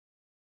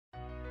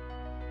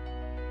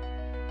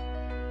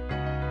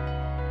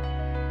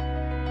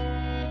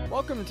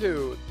Welcome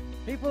to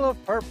People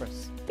of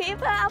Purpose.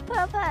 People of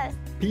Purpose.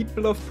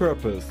 People of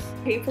Purpose.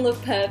 People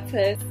of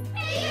Purpose.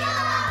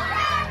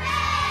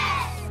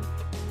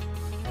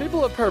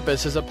 People of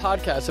Purpose is a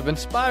podcast of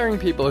inspiring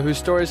people whose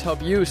stories help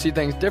you see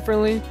things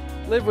differently,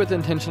 live with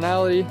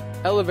intentionality,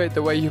 elevate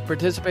the way you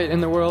participate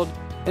in the world,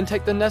 and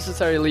take the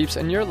necessary leaps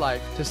in your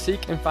life to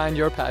seek and find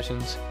your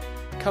passions.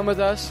 Come with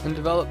us and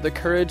develop the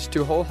courage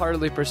to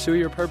wholeheartedly pursue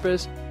your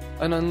purpose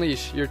and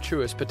unleash your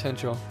truest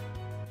potential.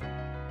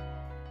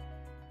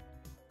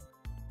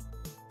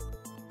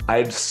 I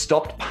had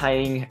stopped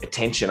paying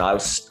attention. I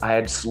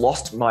had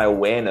lost my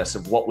awareness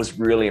of what was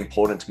really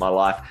important to my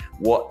life,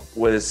 what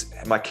was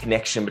my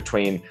connection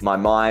between my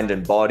mind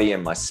and body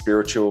and my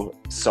spiritual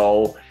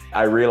soul.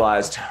 I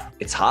realized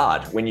it's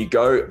hard. When you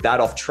go that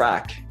off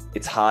track,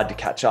 it's hard to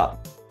catch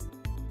up.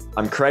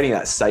 I'm creating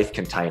that safe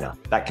container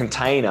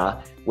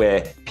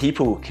where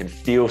people can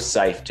feel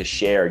safe to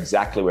share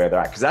exactly where they're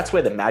at, because that's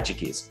where the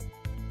magic is.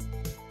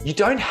 You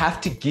don't have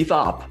to give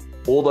up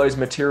all those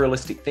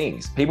materialistic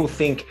things. People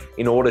think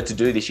in order to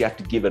do this, you have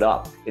to give it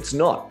up. It's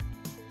not.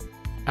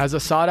 As a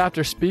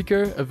sought-after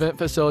speaker, event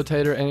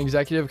facilitator, and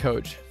executive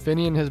coach,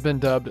 Finian has been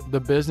dubbed the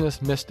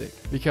business mystic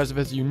because of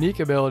his unique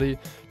ability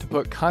to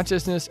put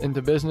consciousness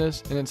into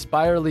business and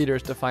inspire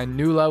leaders to find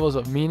new levels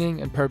of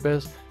meaning and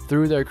purpose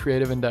through their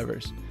creative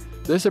endeavors.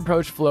 This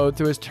approach flowed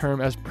through his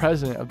term as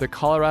president of the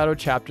Colorado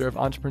chapter of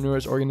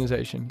Entrepreneurs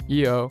Organization,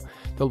 EO,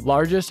 the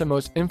largest and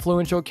most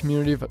influential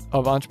community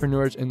of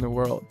entrepreneurs in the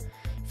world.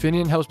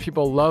 Finian helps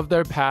people love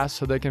their past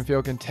so they can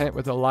feel content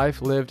with a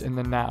life lived in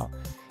the now.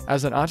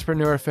 As an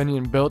entrepreneur,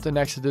 Finian built and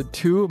exited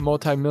 2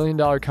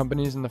 multi-million-dollar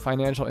companies in the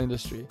financial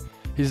industry.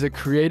 He's the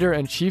creator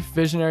and chief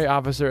visionary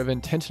officer of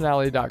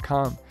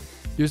Intentionality.com.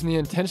 Using the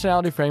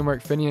Intentionality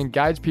framework, Finian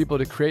guides people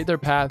to create their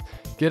path,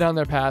 get on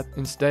their path,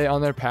 and stay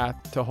on their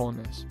path to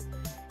wholeness.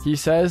 He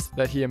says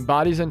that he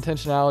embodies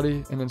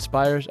intentionality and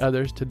inspires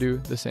others to do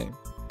the same.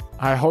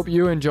 I hope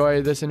you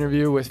enjoy this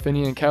interview with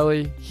Finian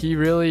Kelly. He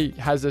really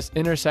has this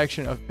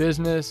intersection of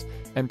business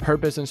and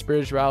purpose and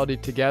spirituality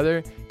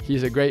together.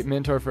 He's a great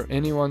mentor for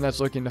anyone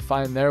that's looking to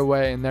find their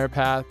way and their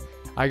path.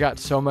 I got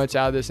so much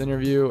out of this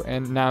interview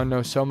and now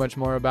know so much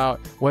more about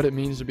what it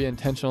means to be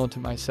intentional to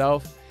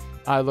myself.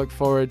 I look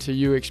forward to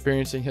you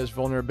experiencing his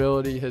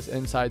vulnerability, his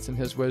insights, and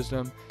his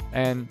wisdom,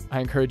 and I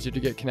encourage you to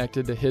get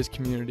connected to his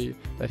community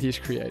that he's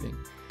creating.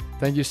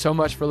 Thank you so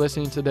much for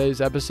listening to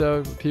today's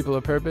episode of People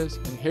of Purpose,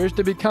 and here's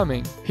to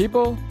becoming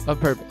People of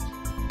Purpose.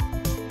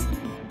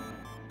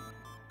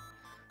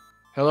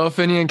 Hello,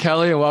 Finian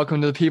Kelly, and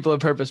welcome to the People of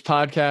Purpose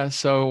podcast.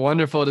 So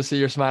wonderful to see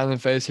your smiling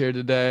face here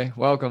today.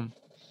 Welcome.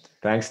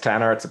 Thanks,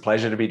 Tanner. It's a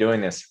pleasure to be doing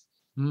this.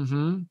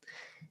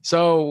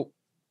 So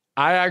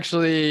I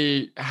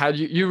actually had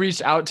you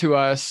reached out to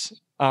us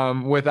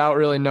without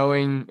really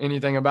knowing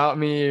anything about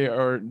me,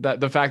 or that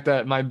the fact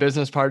that my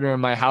business partner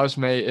and my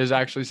housemate is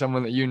actually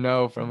someone that you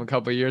know from a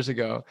couple of years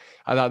ago.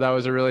 I thought that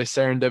was a really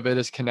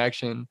serendipitous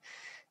connection.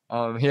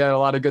 He had a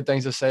lot of good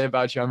things to say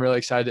about you. I'm really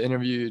excited to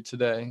interview you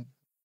today.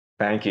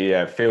 Thank you.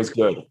 Yeah, it feels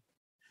good.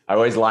 I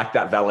always like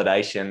that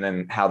validation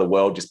and how the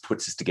world just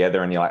puts us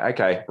together and you're like,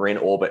 okay, we're in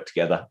orbit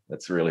together.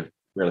 That's really,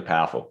 really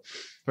powerful.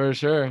 For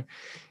sure.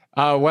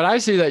 What I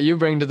see that you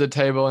bring to the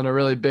table in a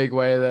really big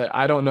way that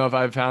I don't know if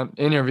I've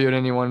interviewed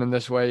anyone in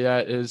this way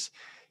yet is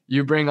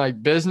you bring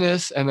like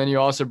business, and then you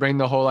also bring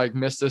the whole like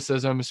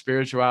mysticism,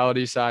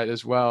 spirituality side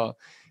as well.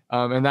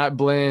 And that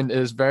blend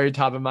is very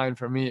top of mind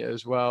for me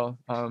as well.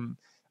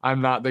 I'm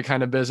not the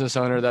kind of business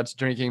owner that's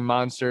drinking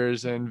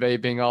Monsters and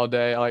vaping all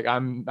day. Like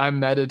I'm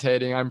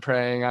meditating, I'm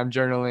praying, I'm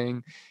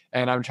journaling,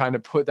 and I'm trying to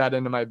put that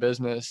into my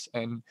business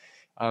and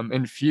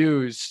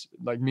infuse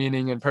like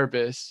meaning and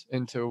purpose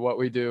into what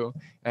we do.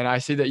 And I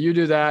see that you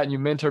do that, and you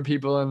mentor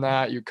people in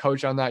that, you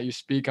coach on that, you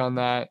speak on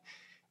that.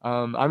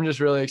 I'm just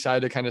really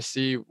excited to kind of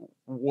see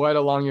what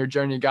along your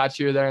journey got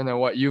you there, and then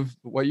what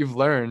you've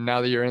learned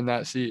now that you're in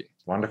that seat.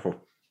 Wonderful.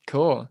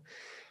 Cool.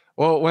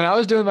 Well, when I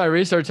was doing my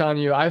research on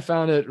you, I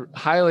found it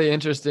highly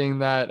interesting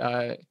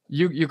that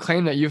you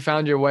claim that you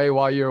found your way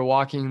while you were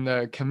walking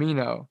the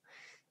Camino.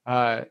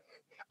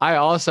 I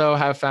also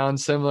have found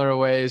similar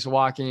ways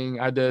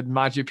walking. I did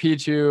Machu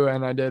Picchu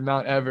and I did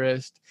Mount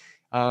Everest.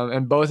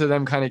 And both of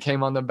them kind of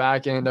came on the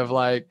back end of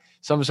like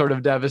some sort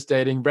of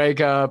devastating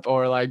breakup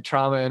or like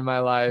trauma in my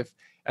life.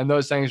 And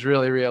those things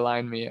really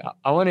realigned me.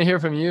 I want to hear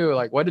from you.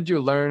 Like, what did you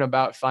learn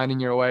about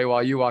finding your way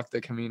while you walked the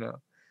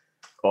Camino?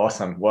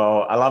 Awesome.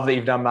 Well, I love that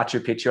you've done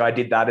Machu Picchu. I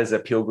did that as a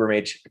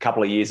pilgrimage a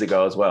couple of years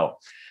ago as well.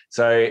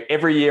 So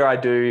every year I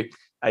do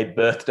a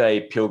birthday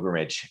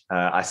pilgrimage.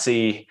 I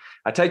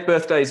take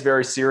birthdays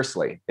very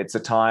seriously. It's a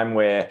time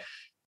where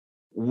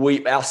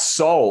our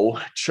soul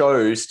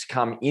chose to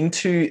come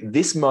into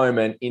this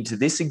moment, into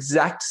this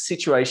exact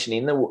situation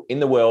in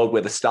the world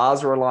where the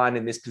stars are aligned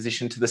in this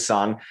position to the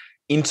sun,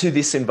 into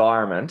this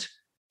environment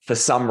for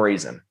some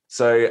reason.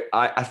 So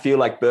I feel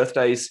like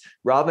birthdays,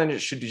 rather than it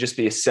should just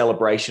be a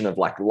celebration of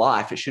like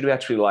life, it should be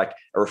actually like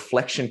a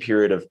reflection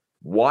period of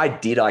why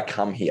did I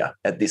come here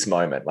at this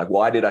moment? Like,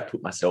 why did I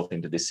put myself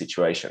into this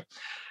situation?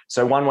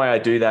 So one way I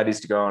do that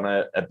is to go on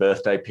a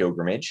birthday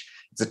pilgrimage.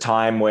 It's a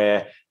time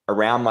where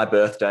around my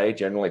birthday,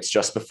 generally it's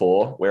just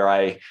before, where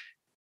I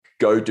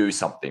go do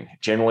something.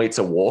 Generally it's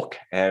a walk,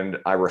 and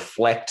I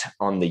reflect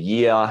on the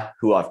year,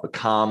 who I've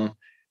become,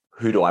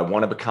 who do I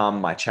want to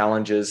become, my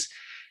challenges.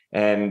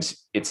 And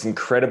it's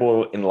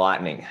incredible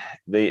enlightening.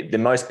 The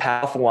most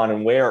powerful one,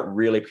 and where it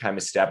really became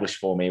established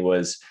for me,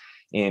 was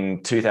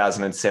in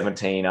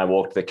 2017. I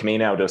walked the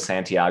Camino de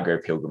Santiago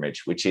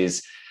pilgrimage, which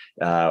is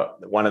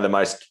one of the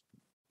most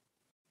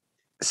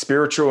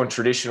spiritual and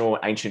traditional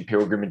ancient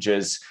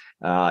pilgrimages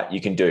you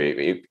can do.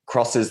 It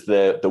crosses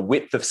the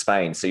width of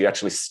Spain. So you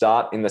actually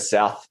start in the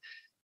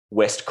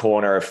southwest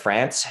corner of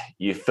France.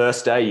 Your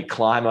first day, you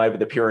climb over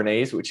the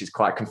Pyrenees, which is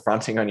quite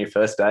confronting on your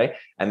first day.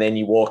 And then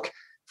you walk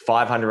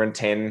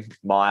 510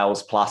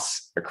 miles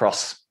plus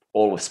across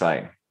all of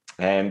Spain.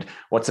 And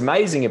what's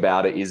amazing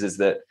about it is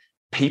that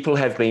people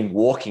have been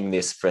walking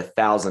this for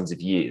thousands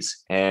of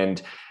years.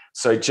 And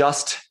so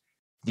just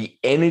the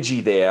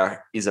energy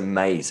there is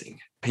amazing.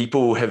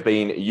 People have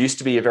been, it used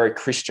to be a very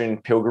Christian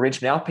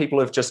pilgrimage. Now people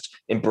have just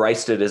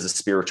embraced it as a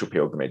spiritual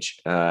pilgrimage,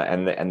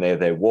 and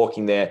they're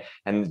walking there.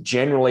 And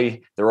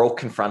generally, they're all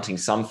confronting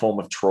some form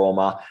of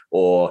trauma,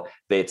 or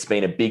it's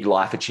been a big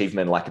life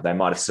achievement, like they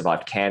might have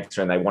survived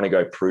cancer, and they want to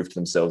go prove to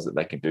themselves that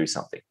they can do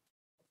something.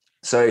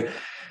 So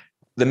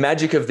the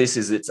magic of this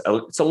is it's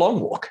a long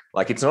walk.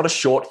 Like, it's not a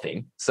short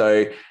thing.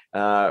 So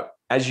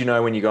as you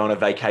know, when you go on a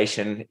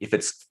vacation, if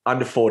it's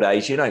under 4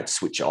 days, you don't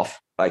switch off.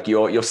 Like,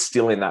 you're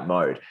still in that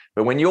mode.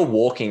 But when you're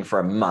walking for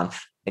a month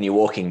and you're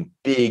walking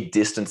big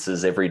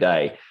distances every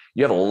day,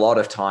 you have a lot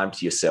of time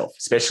to yourself,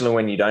 especially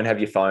when you don't have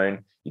your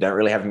phone, you don't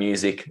really have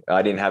music.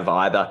 I didn't have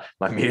either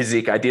my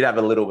music. I did have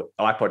a little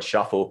iPod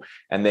shuffle,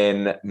 and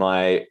then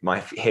my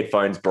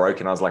headphones broke,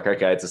 and I was like,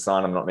 okay, it's a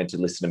sign I'm not meant to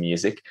listen to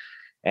music.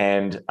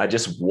 And I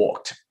just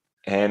walked,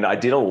 and I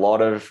did a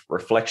lot of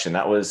reflection.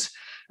 That was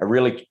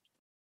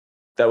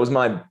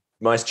my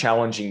most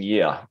challenging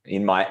year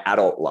in my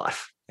adult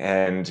life.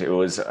 And it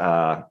was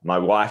my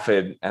wife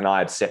and I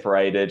had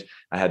separated.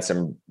 I had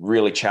some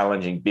really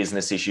challenging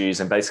business issues,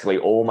 and basically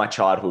all my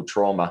childhood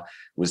trauma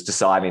was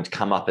deciding to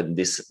come up in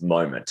this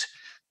moment.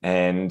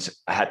 And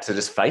I had to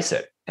just face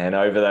it. And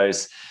over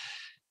those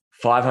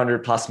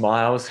 500 plus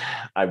miles,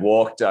 I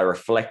walked, I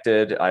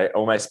reflected, I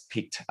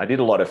did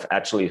a lot of,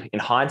 actually, in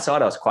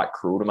hindsight, I was quite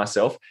cruel to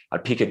myself.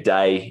 I'd pick a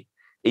day.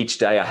 Each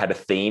day I had a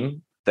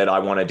theme that I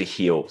wanted to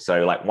heal.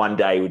 So like one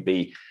day would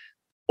be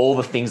all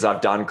the things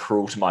I've done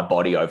cruel to my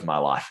body over my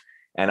life,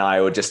 and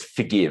I would just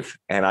forgive.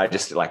 And I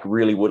just like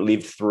really would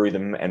live through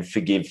them and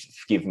forgive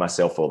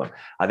myself for them.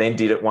 I then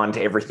did it one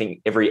to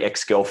every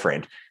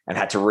ex-girlfriend, and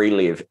had to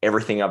relive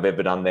everything I've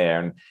ever done there.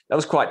 And that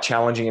was quite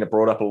challenging, and it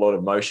brought up a lot of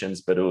emotions,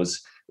 but it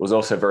was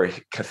also a very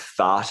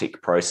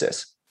cathartic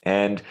process.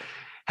 And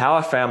how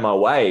I found my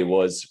way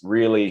was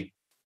really,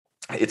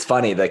 it's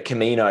funny, the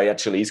Camino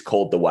actually is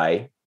called the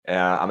Way.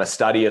 I'm a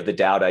study of the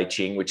Tao Te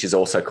Ching, which is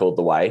also called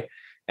the Way.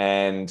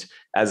 And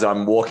as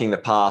I'm walking the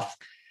path,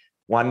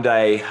 one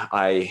day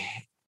I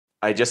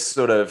just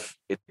sort of,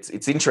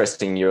 it's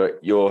interesting.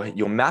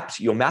 Your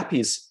map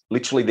is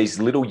literally these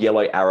little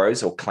yellow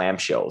arrows or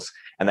clamshells,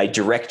 and they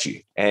direct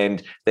you,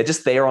 and they're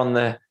just there on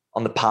the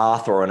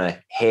path, or on a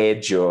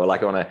hedge, or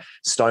like on a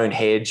stone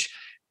hedge,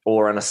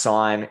 or on a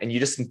sign, and you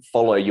just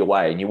follow your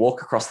way, and you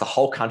walk across the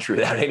whole country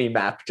without any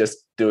map, just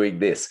doing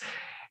this.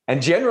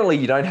 And generally,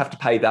 you don't have to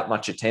pay that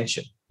much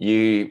attention.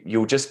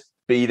 You'll just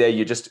be there.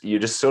 You're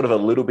just sort of a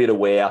little bit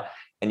aware,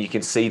 and you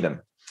can see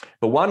them.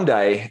 But one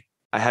day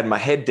I had my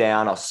head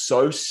down. I was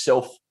so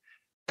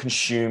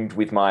self-consumed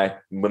with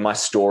my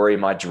story,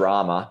 my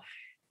drama.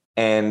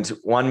 And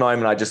one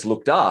moment I just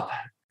looked up,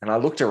 and I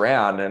looked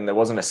around, and there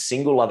wasn't a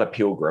single other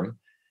pilgrim.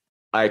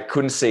 I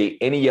couldn't see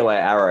any yellow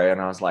arrow. And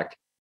I was like,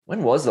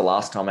 when was the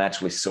last time I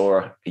actually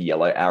saw a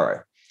yellow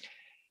arrow?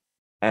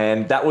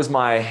 And that was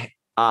my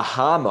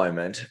aha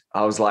moment.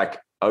 I was like,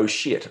 oh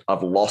shit,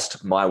 I've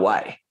lost my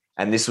way.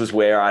 And this was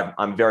where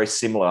I'm very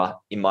similar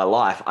in my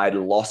life. I had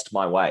lost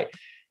my way.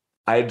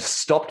 I had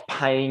stopped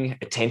paying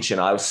attention.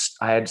 I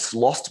had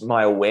lost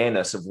my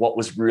awareness of what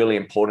was really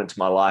important to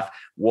my life,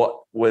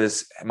 what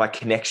was my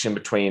connection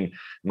between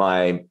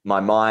my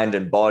mind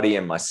and body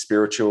and my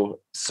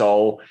spiritual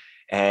soul.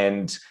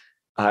 And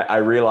I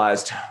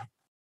realized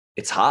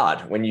it's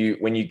hard. When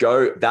you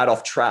go that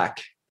off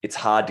track, it's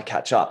hard to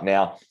catch up.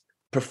 Now,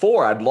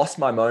 before, I'd lost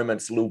my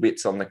moments, little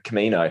bits on the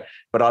Camino,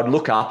 but I'd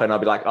look up and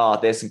I'd be like, oh,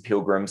 there's some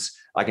pilgrims.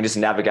 I can just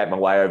navigate my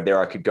way over there.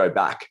 I could go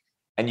back.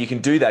 And you can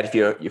do that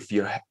if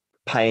you're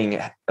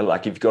paying,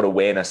 like, if you've got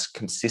awareness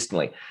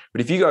consistently. But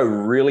if you go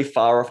really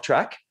far off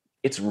track,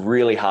 it's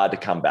really hard to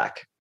come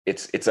back.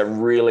 It's a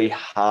really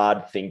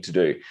hard thing to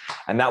do.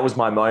 And that was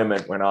my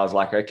moment when I was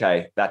like,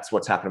 okay, that's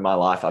what's happened in my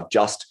life. I've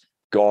just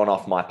gone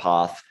off my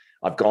path.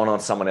 I've gone on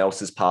someone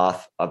else's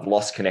path. I've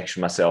lost connection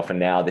with myself. And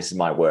now this is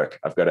my work.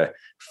 I've got to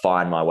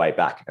find my way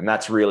back. And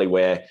that's really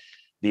where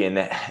with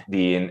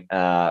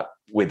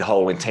the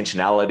whole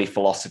intentionality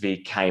philosophy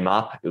came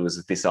up. It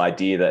was this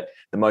idea that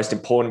the most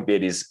important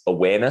bit is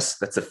awareness.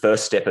 That's the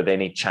first step of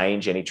any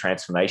change, any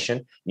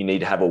transformation. You need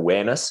to have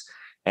awareness.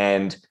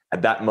 And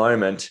at that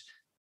moment,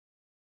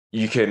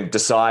 you can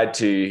decide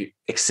to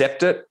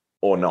accept it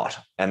or not.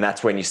 And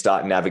that's when you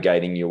start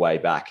navigating your way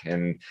back.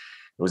 And it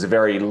was a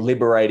very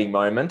liberating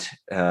moment,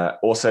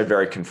 also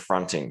very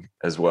confronting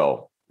as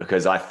well,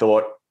 because I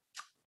thought,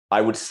 I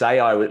would say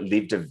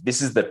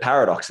this is the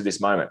paradox of this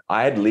moment.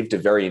 I had lived a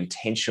very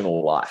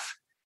intentional life.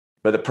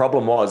 But the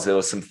problem was there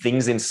were some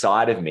things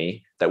inside of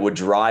me that were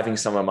driving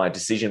some of my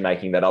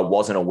decision-making that I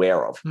wasn't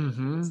aware of.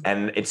 Mm-hmm.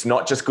 And it's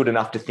not just good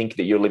enough to think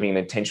that you're living an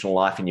intentional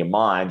life in your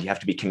mind. You have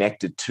to be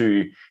connected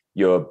to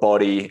your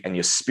body and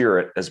your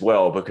spirit as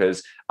well,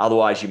 because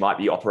otherwise you might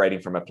be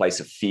operating from a place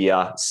of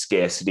fear,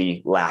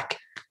 scarcity, lack,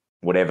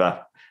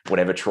 whatever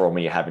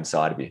trauma you have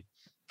inside of you.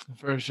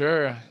 For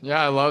sure.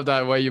 Yeah, I love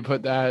that way you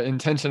put that.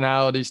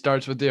 Intentionality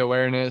starts with the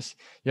awareness.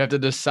 You have to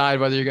decide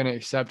whether you're going to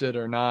accept it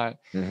or not.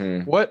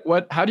 Mm-hmm.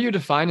 How do you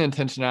define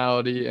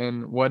intentionality,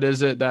 and what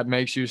is it that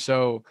makes you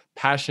so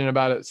passionate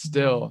about it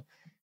still?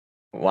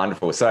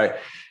 Wonderful. So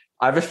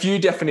I have a few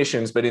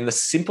definitions, but in the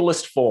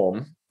simplest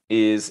form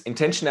is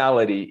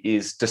intentionality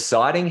is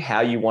deciding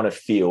how you want to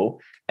feel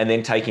and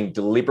then taking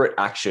deliberate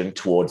action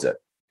towards it.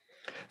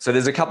 So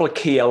there's a couple of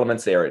key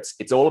elements there.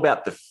 It's all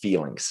about the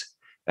feelings.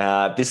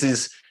 This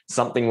is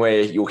something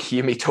where you'll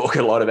hear me talk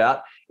a lot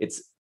about.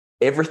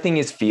 Everything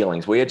is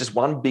feelings. We are just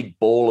one big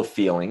ball of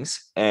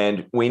feelings,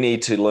 and we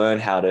need to learn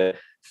how to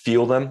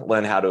feel them,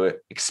 learn how to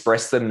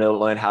express them,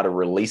 learn how to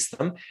release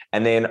them.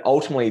 And then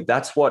ultimately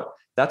that's what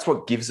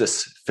gives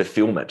us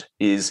fulfillment,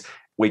 is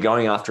we're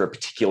going after a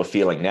particular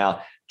feeling.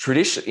 Now,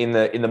 tradition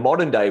in the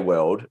modern day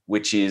world,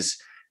 which is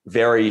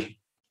very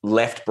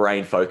left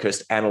brain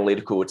focused,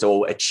 analytical, it's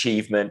all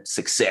achievement,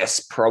 success,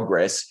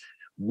 progress.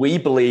 We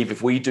believe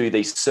if we do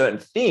these certain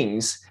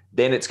things,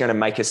 then it's going to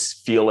make us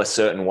feel a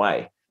certain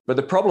way. But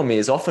the problem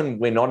is often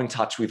we're not in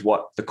touch with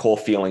what the core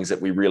feelings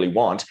that we really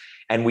want.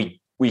 And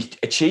we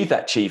achieve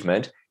that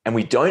achievement and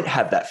we don't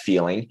have that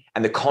feeling.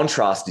 And the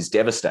contrast is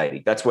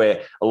devastating. That's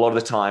where a lot of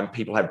the time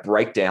people have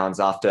breakdowns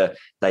after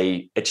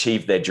they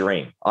achieve their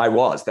dream.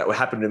 That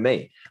happened to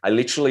me. I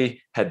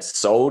literally had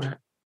sold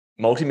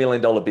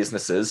multi-million-dollar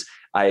businesses.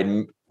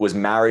 I was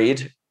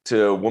married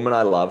to a woman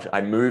I loved.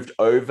 I moved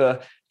over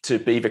to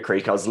Beaver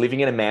Creek. I was living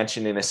in a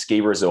mansion in a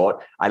ski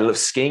resort. I lived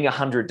skiing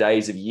 100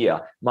 days a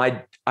year.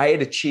 I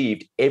had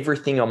achieved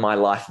everything on my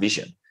life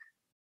vision.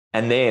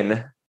 And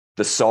then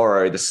the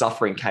sorrow, the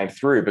suffering came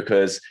through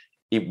because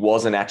it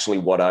wasn't actually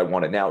what I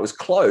wanted. Now, it was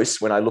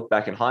close when I look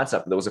back in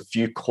hindsight, but there was a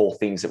few core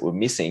things that were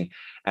missing.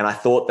 And I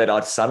thought that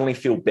I'd suddenly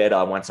feel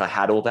better once I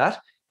had all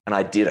that. And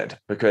I didn't,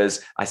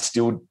 because I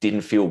still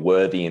didn't feel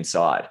worthy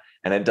inside.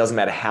 And it doesn't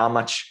matter how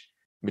much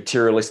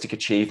materialistic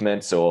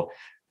achievements or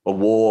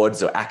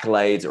awards or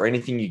accolades or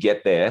anything you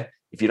get there,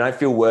 if you don't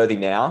feel worthy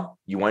now,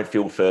 you won't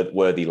feel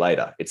worthy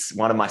later. It's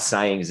one of my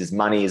sayings is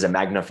money is a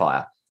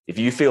magnifier. If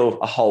you feel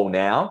a hole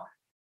now,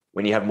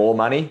 when you have more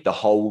money, the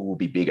hole will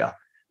be bigger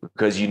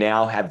because you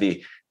now have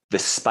the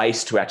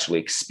space to actually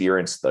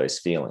experience those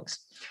feelings.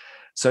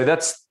 So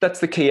that's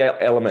the key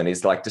element,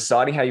 is like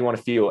deciding how you want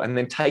to feel and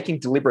then taking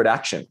deliberate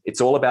action.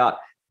 It's all about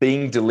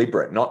being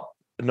deliberate, not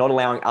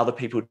allowing other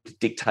people to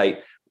dictate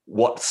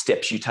what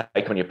steps you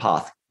take on your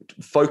path.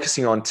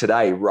 Focusing on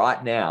today,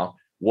 right now,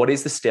 what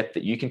is the step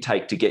that you can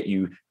take to get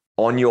you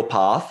on your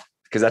path?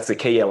 Because that's the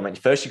key element.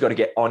 First, you've got to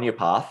get on your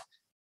path.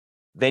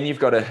 Then you've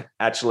got to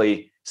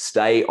actually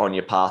stay on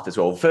your path as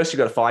well. First, you've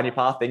got to find your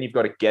path. Then you've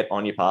got to get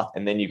on your path.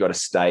 And then you've got to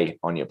stay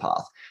on your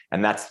path.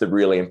 And that's the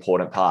really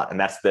important part. And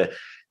that's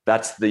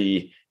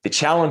the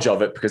challenge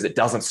of it, because it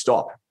doesn't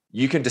stop.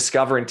 You can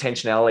discover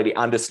intentionality,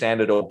 understand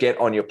it, or get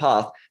on your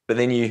path, but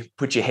then you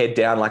put your head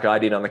down like I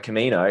did on the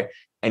Camino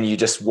and you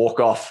just walk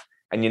off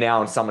and you're now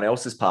on someone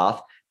else's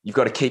path. You've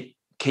got to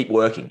keep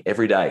working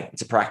every day.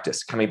 It's a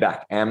practice. Coming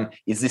back.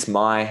 Is this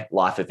my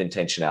life of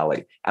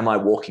intentionality? Am I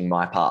walking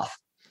my path?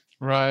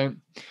 Right.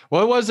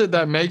 What was it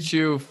that makes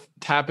you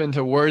tap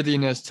into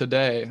worthiness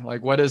today?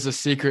 Like, what is the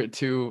secret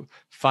to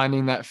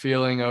finding that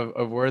feeling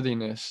of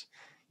worthiness?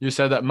 You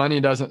said that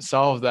money doesn't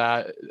solve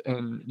that,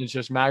 and it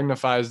just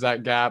magnifies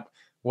that gap.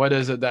 What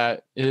is it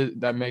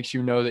that makes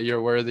you know that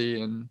you're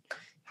worthy, and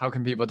how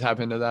can people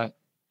tap into that?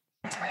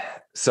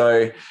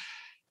 So,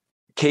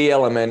 key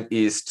element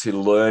is to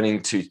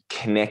learning to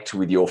connect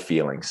with your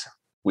feelings.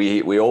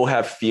 We all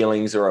have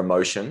feelings or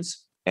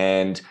emotions,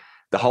 and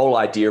the whole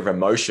idea of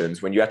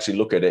emotions, when you actually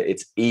look at it,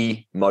 it's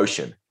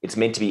emotion. It's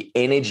meant to be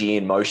energy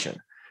in motion.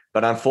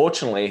 But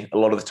unfortunately, a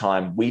lot of the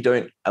time, we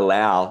don't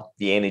allow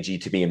the energy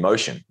to be in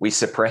motion. We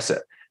suppress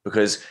it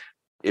because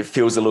it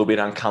feels a little bit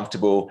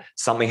uncomfortable.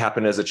 Something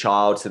happened as a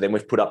child, so then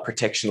we've put up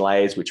protection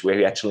layers, which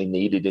we actually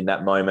needed in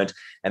that moment.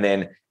 And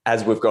then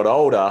as we've got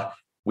older,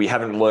 we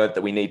haven't learned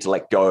that we need to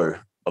let go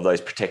of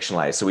those protection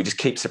layers. So we just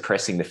keep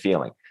suppressing the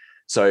feeling.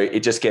 So we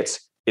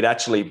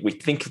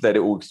think that it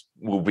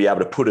will be able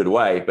to put it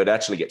away, but it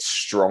actually gets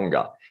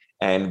stronger.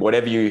 And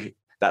whatever you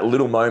that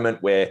little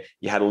moment where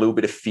you had a little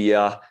bit of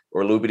fear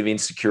or a little bit of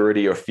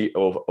insecurity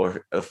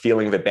or a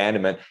feeling of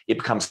abandonment, it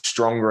becomes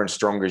stronger and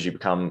stronger as you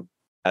become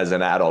as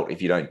an adult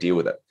if you don't deal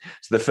with it.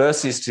 So the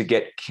first is to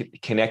get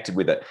connected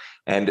with it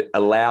and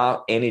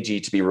allow energy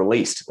to be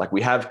released. Like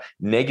we have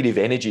negative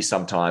energy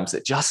sometimes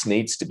that just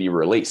needs to be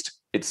released.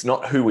 It's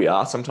not who we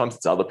are. Sometimes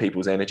it's other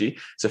people's energy.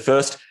 So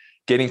first,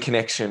 getting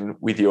connection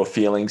with your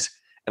feelings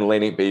and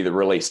letting it be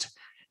released.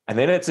 And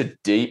then it's a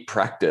deep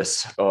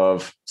practice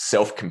of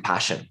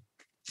self-compassion.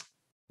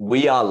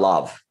 We are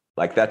love.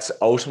 Like that's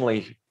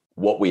ultimately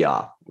what we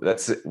are.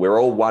 We're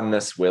all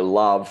oneness. We're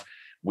love.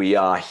 We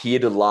are here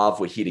to love.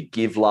 We're here to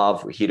give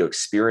love. We're here to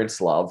experience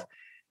love.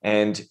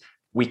 And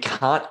we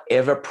can't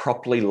ever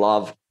properly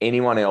love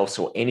anyone else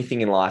or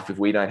anything in life if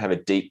we don't have a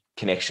deep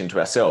connection to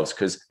ourselves,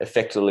 because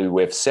effectively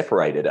we've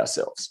separated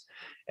ourselves.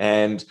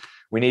 And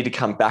we need to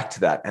come back to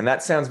that. And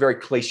that sounds very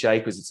cliche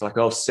because it's like,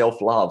 oh,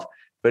 self-love.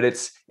 But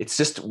it's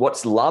just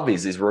what's love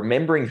is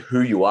remembering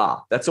who you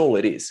are. That's all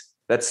it is.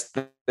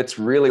 That's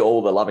really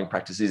all the loving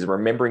practice is,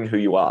 remembering who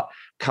you are.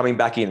 Coming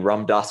back in,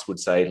 Ram Dass would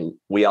say,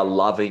 we are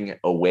loving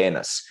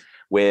awareness,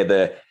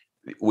 where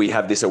we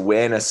have this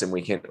awareness and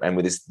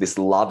with this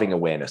loving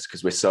awareness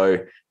because we're so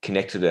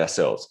connected to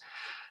ourselves.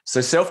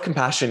 So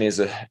self-compassion is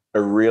a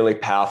really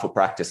powerful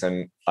practice.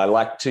 And I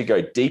like to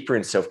go deeper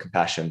in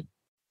self-compassion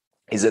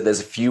is that there's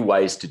a few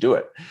ways to do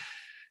it.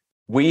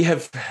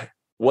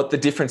 What the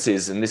difference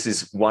is, and this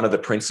is one of the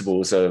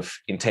principles of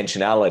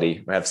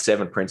intentionality. We have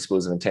 7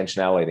 principles of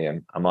intentionality,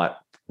 and I might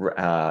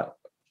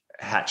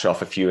hatch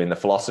off a few in the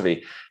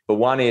philosophy. But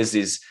one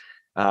is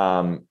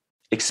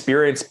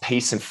experience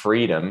peace and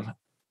freedom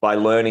by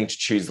learning to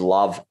choose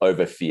love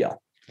over fear.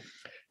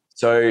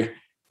 So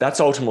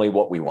that's ultimately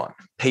what we want,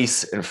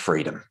 peace and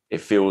freedom.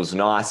 It feels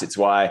nice. It's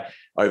why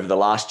over the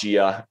last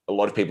year, a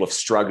lot of people have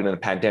struggled in a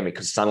pandemic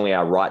because suddenly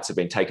our rights have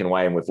been taken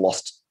away and we've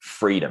lost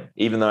freedom,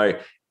 even though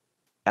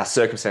our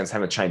circumstances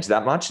haven't changed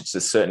that much. It's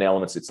just certain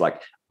elements. It's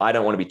like, I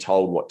don't want to be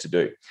told what to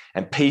do.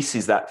 And peace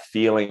is that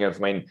feeling of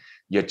when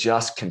you're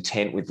just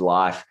content with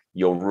life,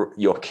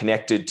 you're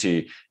connected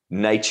to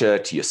nature,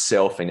 to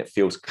yourself, and it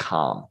feels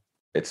calm.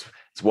 It's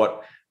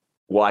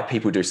why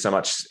people do so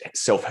much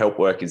self-help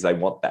work is they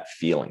want that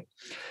feeling.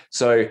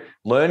 So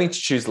learning to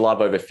choose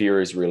love over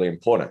fear is really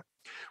important.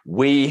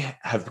 We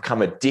have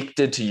become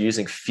addicted to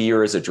using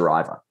fear as a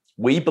driver.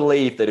 We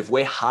believe that if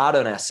we're hard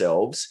on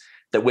ourselves,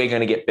 that we're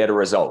going to get better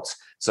results.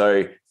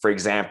 So, for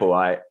example,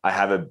 I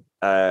have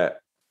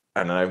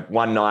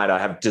one night I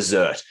have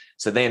dessert.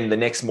 So then the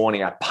next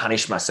morning I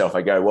punish myself.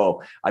 I go,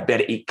 well, I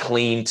better eat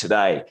clean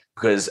today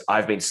because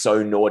I've been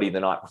so naughty the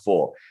night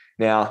before.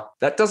 Now,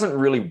 that doesn't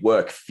really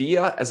work.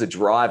 Fear as a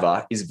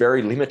driver is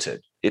very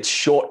limited. It's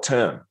short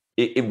term.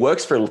 It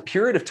works for a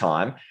period of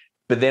time,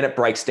 but then it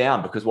breaks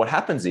down because what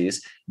happens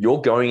is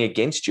you're going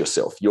against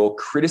yourself. You're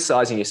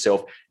criticizing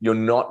yourself. You're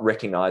not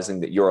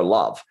recognizing that you're a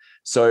love.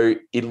 So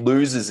it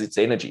loses its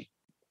energy.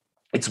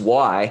 It's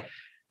why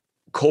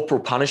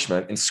corporal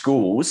punishment in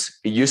schools,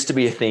 it used to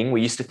be a thing.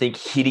 We used to think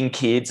hitting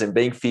kids and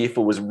being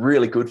fearful was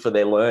really good for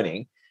their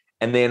learning.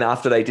 And then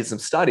after they did some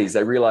studies,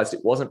 they realized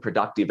it wasn't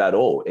productive at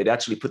all. It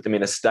actually put them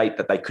in a state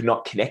that they could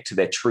not connect to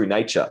their true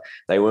nature.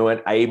 They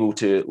weren't able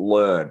to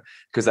learn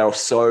because they were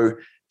so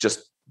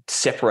just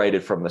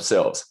separated from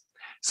themselves.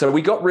 So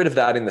we got rid of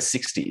that in the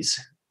 60s,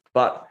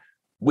 but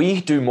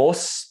we do more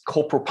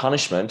corporal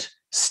punishment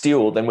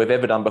still than we've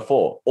ever done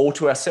before, all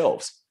to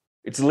ourselves.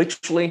 It's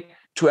literally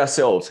to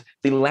ourselves.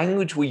 The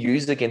language we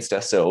use against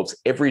ourselves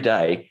every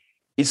day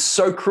is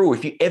so cruel.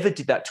 If you ever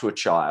did that to a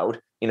child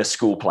in a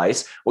school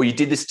place, or you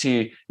did this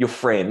to your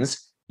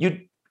friends,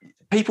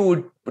 people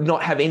would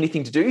not have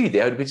anything to do with you.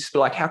 They would just be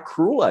like, how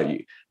cruel are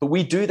you? But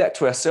we do that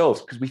to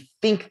ourselves because we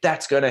think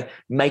that's going to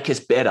make us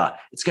better.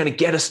 It's going to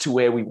get us to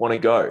where we want to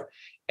go.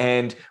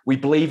 And we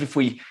believe if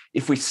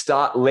we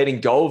start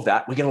letting go of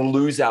that, we're going to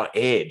lose our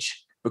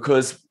edge,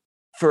 because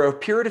for a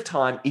period of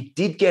time, it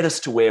did get us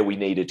to where we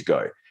needed to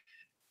go.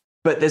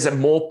 But there's a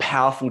more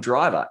powerful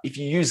driver. If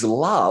you use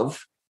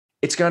love,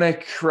 it's going to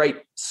create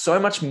so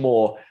much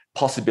more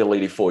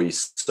possibility for you,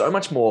 so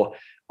much more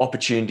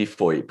opportunity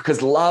for you,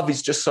 because love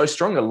is just so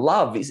stronger.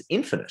 Love is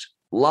infinite.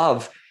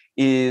 Love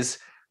is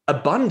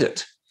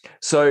abundant.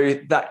 So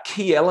that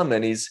key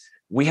element is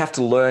we have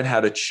to learn how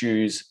to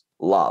choose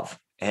love.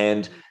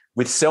 And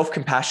with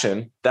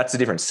self-compassion, that's the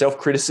difference.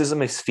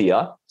 Self-criticism is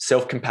fear.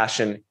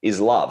 Self-compassion is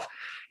love.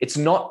 It's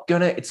not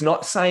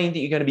saying that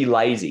you're going to be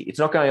lazy. It's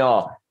not going,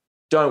 oh,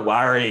 don't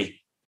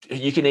worry,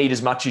 you can eat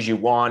as much as you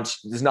want.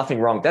 There's nothing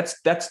wrong.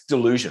 That's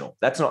delusional.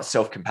 That's not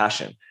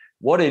self-compassion.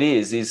 What it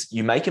is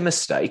you make a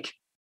mistake.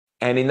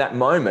 And in that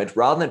moment,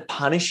 rather than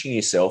punishing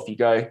yourself, you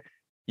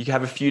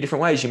have a few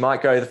different ways. You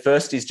might go, the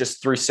first is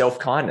just through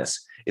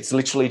self-kindness. It's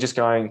literally just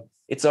going,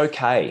 it's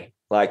okay.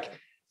 Like,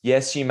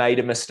 yes, you made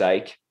a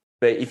mistake,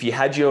 but if you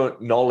had your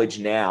knowledge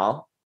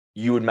now,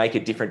 you would make a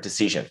different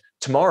decision.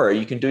 Tomorrow,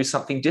 you can do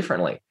something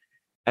differently.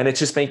 And it's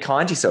just being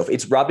kind to yourself.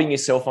 It's rubbing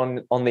yourself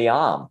on the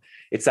arm.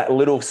 It's that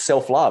little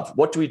self-love.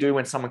 What do we do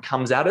when someone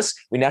comes at us?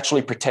 We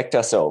naturally protect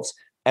ourselves.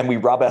 and we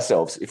rub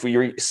ourselves. If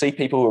we see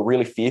people who are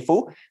really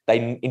fearful,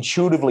 they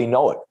intuitively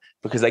know it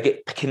because they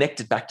get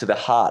connected back to the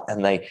heart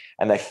and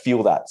they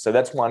feel that. So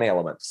that's one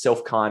element,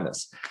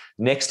 self-kindness.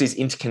 Next is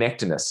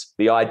interconnectedness,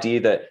 the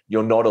idea that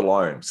you're not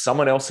alone.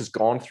 Someone else has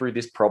gone through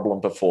this problem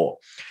before.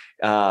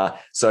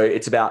 So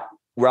it's about,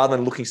 rather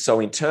than looking so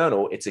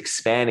internal, it's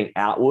expanding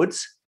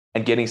outwards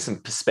and getting some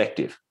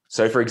perspective.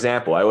 So for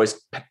example,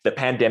 the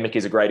pandemic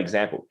is a great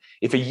example.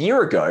 If a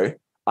year ago,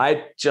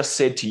 I just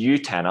said to you,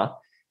 Tanner,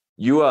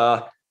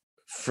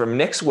 from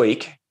next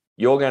week,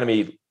 you're going to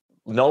be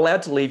not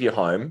allowed to leave your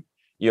home.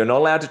 You're not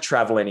allowed to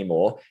travel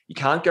anymore. You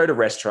can't go to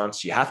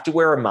restaurants. You have to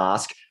wear a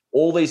mask,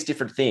 all these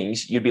different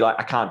things. You'd be like,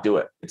 I can't do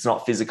it. It's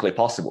not physically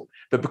possible.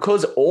 But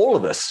because all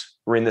of us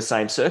were in the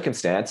same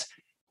circumstance,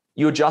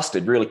 you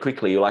adjusted really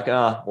quickly. You're like,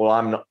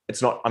 I'm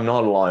not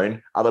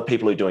alone. Other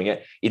people are doing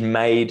it. It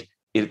made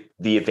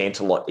the event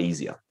a lot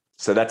easier.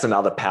 So that's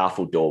another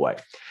powerful doorway.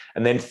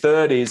 And then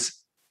third is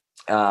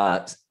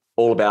all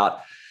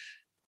about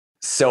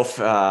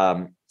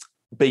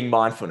being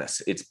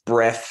mindfulness. It's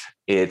breath.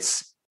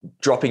 It's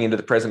dropping into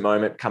the present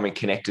moment, coming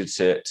connected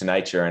to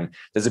nature. And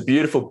there's a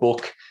beautiful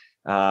book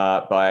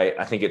by,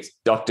 I think it's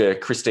Dr.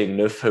 Christine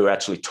Neff, who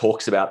actually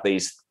talks about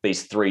these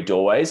three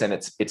doorways. And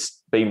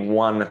it's been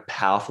one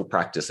powerful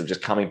practice of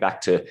just coming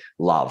back to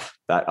love,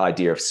 that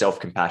idea of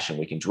self-compassion.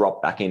 We can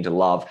drop back into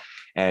love,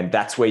 and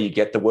that's where you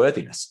get the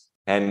worthiness.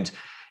 And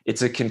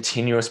it's a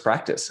continuous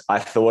practice. I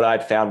thought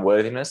I'd found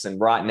worthiness,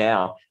 and right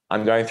now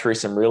I'm going through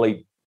some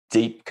really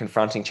deep,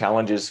 confronting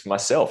challenges for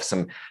myself,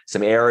 some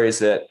areas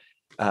that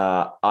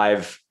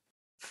I've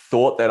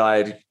thought that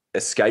I'd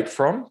escaped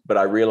from, but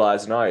I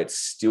realized, no, it's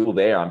still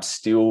there. I'm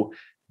still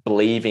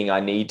believing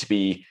I need to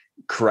be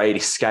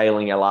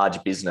scaling a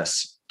large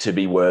business to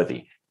be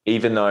worthy,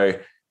 even though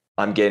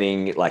I'm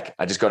getting,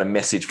 I just got a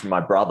message from my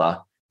brother,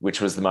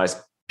 which was the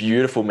most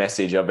beautiful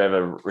message I've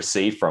ever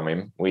received from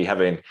him. We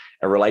have a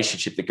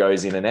relationship that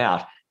goes in and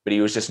out, but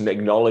he was just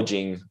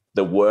acknowledging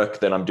the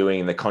work that I'm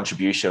doing and the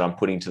contribution I'm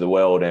putting to the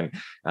world, and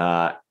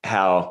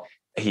how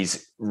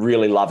he's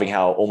really loving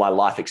how all my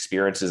life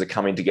experiences are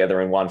coming together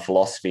in one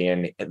philosophy,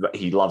 and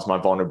he loves my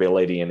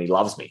vulnerability and he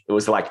loves me. It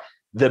was like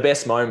the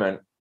best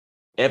moment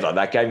ever.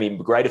 That gave me a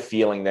greater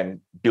feeling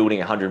than building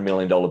 $100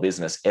 million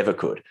business ever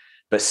could.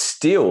 But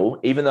still,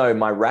 even though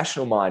my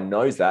rational mind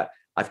knows that,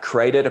 I've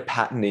created a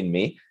pattern in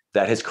me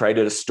that has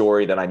created a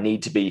story that I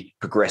need to be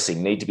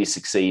progressing, need to be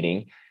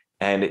succeeding.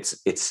 And it's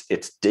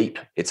deep.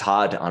 It's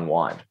hard to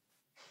unwind.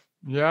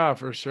 Yeah,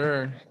 for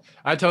sure.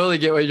 I totally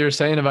get what you're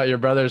saying about your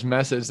brother's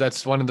message.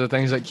 That's one of the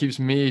things that keeps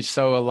me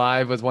so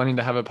alive with wanting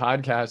to have a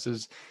podcast,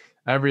 is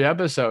every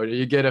episode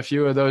you get a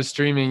few of those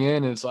streaming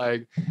in. It's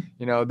like,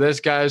 this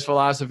guy's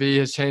philosophy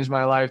has changed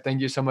my life.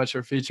 Thank you so much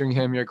for featuring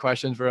him. Your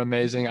questions were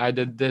amazing. I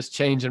did this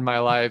change in my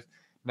life.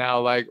 Now,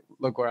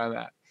 look where I'm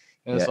at.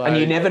 And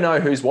you never know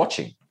who's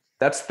watching.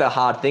 That's the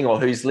hard thing, or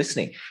who's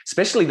listening,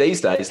 especially these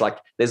days.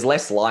 There's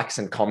less likes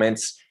and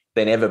comments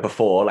than ever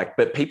before,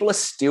 but people are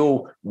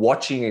still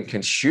watching and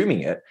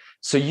consuming it.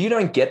 So you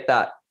don't get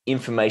that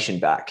information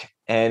back.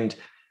 And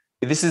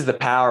this is the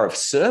power of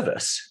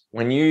service.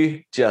 When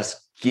you just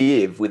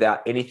give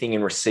without anything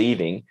in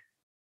receiving,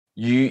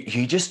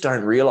 you just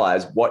don't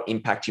realize what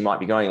impact you might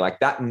be going. Like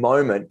that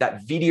moment,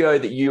 that video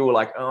that you were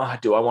like, oh,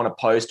 do I want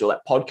to post, or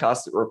that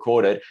podcast that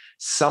recorded,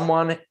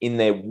 someone in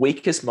their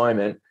weakest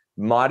moment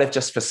might have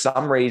just for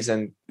some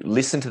reason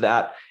listened to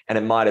that, and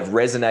it might have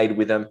resonated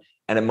with them,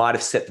 and it might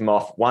have set them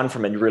off, one,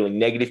 from a really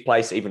negative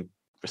place, even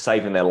for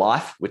saving their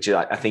life, which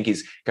I think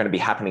is going to be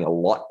happening a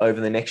lot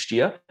over the next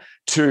year.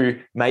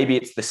 Two, maybe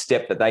it's the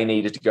step that they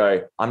needed to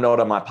go, I'm not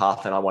on my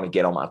path and I want to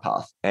get on my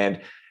path.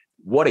 And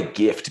what a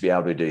gift to be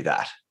able to do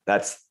that.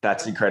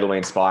 That's incredibly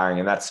inspiring.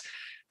 And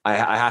I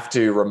have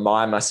to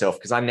remind myself,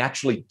 because I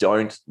naturally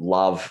don't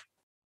love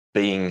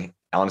being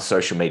on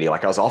social media.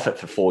 I was off it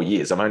for 4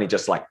 years. I've only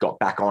just got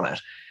back on it,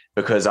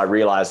 because I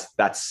realized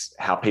that's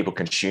how people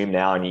consume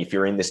now. And if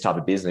you're in this type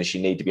of business,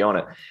 you need to be on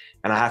it.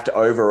 And I have to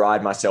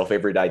override myself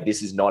every day.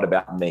 This is not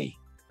about me.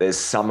 There's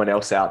someone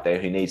else out there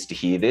who needs to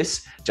hear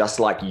this, just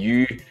like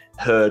you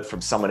heard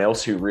from someone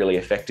else who really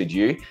affected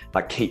you.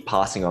 Keep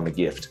passing on the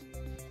gift.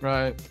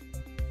 Right.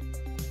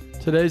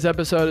 Today's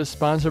episode is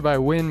sponsored by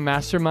Win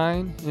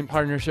Mastermind in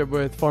partnership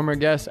with former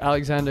guest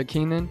Alexander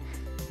Keenan.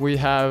 We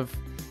have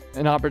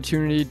an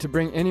opportunity to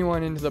bring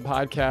anyone into the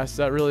podcast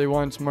that really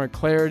wants more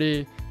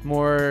clarity,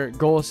 more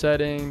goal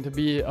setting, to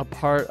be a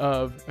part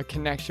of a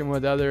connection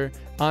with other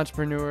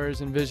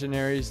entrepreneurs and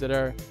visionaries that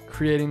are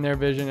creating their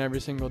vision every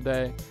single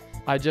day.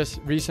 I just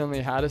recently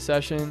had a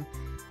session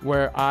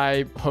where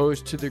I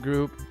posed to the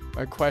group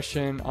a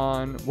question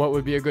on what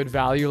would be a good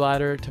value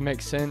ladder to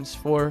make sense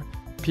for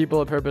people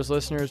of purpose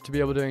listeners to be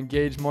able to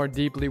engage more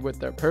deeply with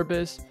their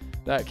purpose,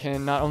 that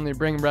can not only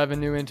bring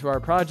revenue into our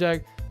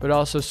project, but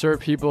also serve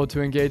people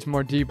to engage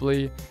more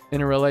deeply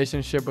in a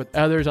relationship with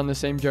others on the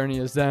same journey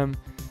as them,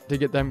 to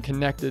get them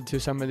connected to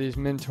some of these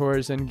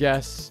mentors and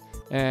guests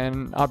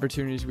and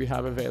opportunities we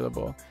have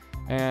available.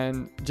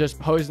 And just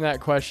posing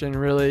that question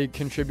really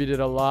contributed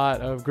a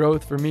lot of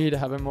growth for me, to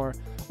have a more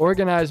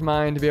organized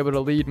mind to be able to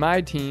lead my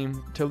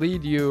team, to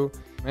lead you,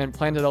 and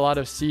planted a lot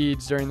of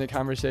seeds during the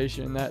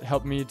conversation that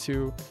helped me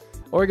to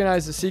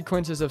organize the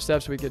sequences of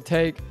steps we could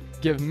take,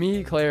 give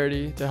me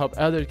clarity to help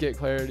others get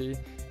clarity,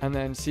 and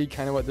then see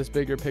kind of what this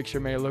bigger picture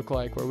may look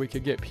like, where we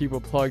could get people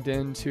plugged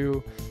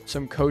into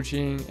some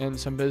coaching and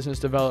some business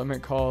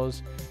development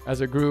calls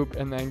as a group,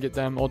 and then get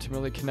them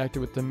ultimately connected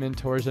with the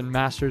mentors and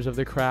masters of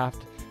the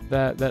craft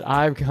that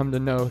I've come to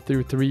know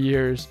through 3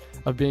 years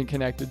of being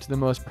connected to the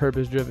most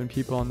purpose-driven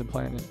people on the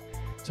planet.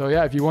 So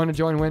yeah, if you want to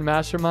join Win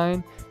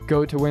Mastermind,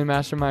 go to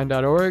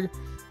winmastermind.org.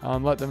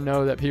 Let them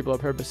know that People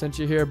of Purpose sent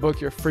you here. Book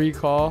your free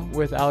call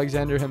with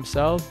Alexander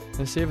himself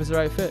and see if it's the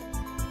right fit.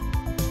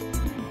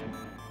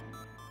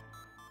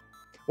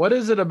 What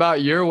is it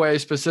about your way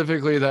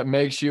specifically that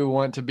makes you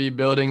want to be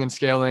building and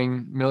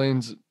scaling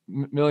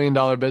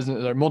million-dollar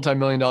business or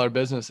multi-million-dollar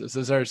businesses?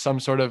 Is there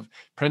some sort of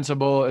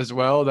principle as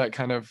well that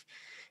kind of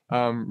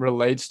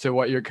relates to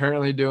what you're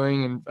currently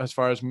doing, and as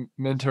far as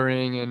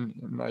mentoring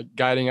and like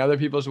guiding other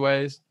people's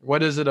ways?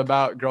 What is it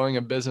about growing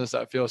a business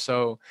that feels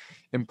so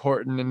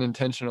important and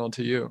intentional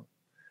to you?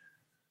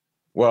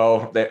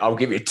 Well, I'll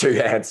give you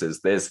two answers.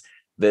 There's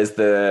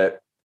the,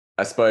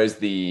 I suppose,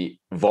 the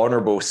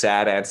vulnerable,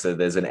 sad answer.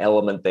 There's an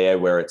element there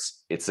where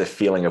it's a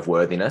feeling of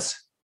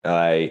worthiness.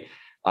 I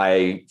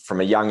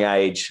from a young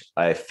age,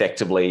 I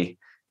effectively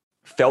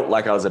felt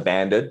like I was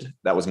abandoned.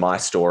 That was my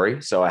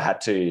story. So I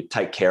had to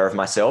take care of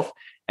myself.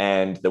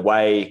 And the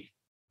way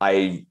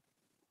I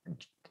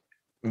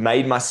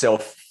made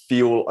myself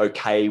feel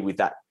okay with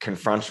that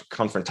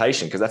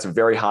confrontation, because that's a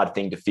very hard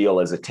thing to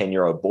feel as a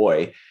 10-year-old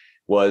boy,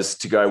 was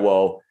to go,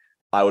 well,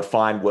 I would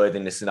find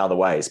worthiness in other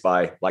ways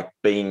by like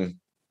being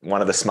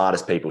one of the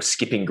smartest people,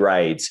 skipping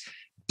grades,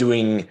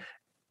 doing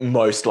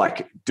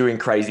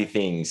crazy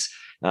things,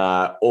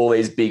 all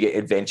these big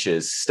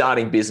adventures,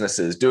 starting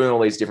businesses, doing all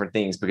these different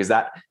things, because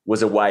that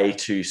was a way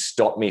to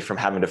stop me from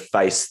having to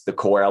face the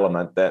core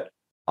element that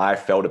I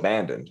felt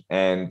abandoned,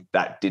 and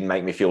that didn't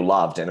make me feel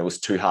loved, and it was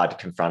too hard to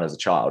confront as a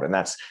child. And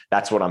that's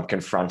what I'm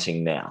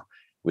confronting now,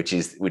 which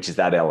is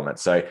that element.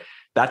 So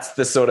that's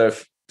the sort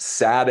of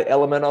sad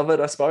element of it,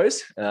 I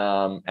suppose.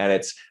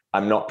 And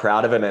I'm not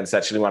proud of it. And it's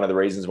actually one of the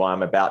reasons why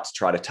I'm about to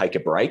try to take a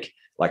break,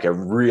 like a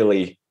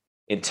really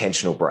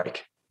intentional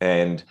break.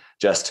 And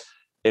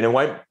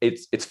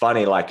it's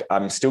funny, like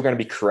I'm still going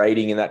to be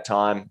creating in that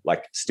time,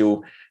 like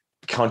still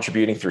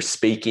contributing through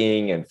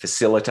speaking and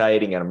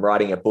facilitating, and I'm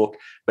writing a book,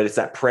 but it's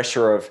that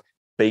pressure of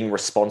being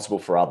responsible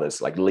for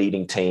others, like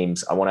leading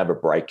teams. I want to have a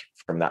break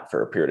from that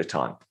for a period of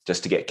time,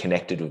 just to get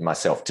connected with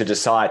myself, to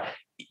decide,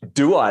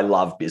 do I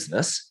love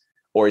business,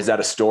 or is that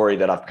a story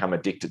that I've become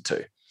addicted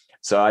to?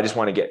 So I just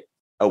want to get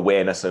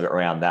awareness of it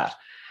around that.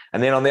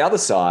 And then on the other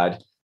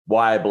side,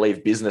 why I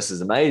believe business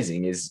is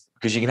amazing is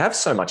because you can have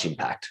so much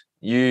impact.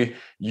 You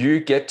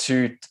get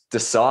to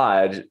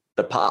decide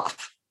the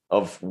path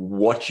of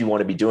what you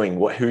want to be doing,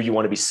 who you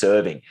want to be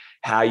serving,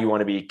 how you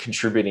want to be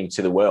contributing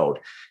to the world.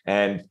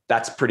 And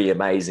that's pretty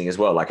amazing as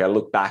well. Like I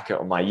look back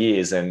on my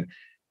years and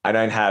I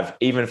don't have,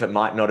 even if it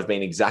might not have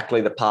been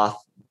exactly the path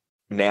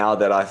now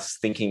that I was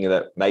thinking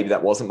that maybe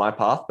that wasn't my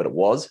path, but it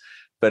was,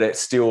 but it's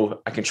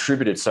still, I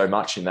contributed so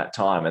much in that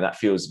time, and that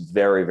feels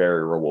very,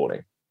 very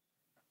rewarding.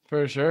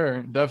 For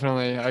sure.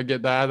 Definitely. I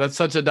get that. That's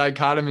such a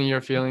dichotomy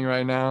you're feeling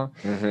right now.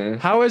 Mm-hmm.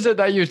 How is it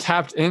that you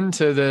tapped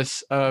into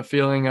this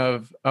feeling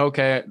of,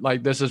 okay,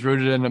 like this is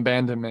rooted in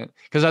abandonment?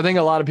 Because I think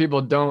a lot of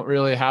people don't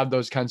really have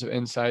those kinds of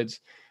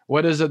insights.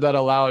 What is it that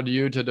allowed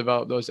you to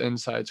develop those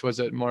insights? Was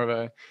it more of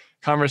a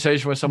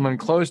conversation with someone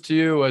close to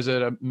you? Was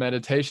it a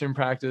meditation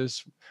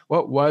practice?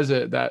 What was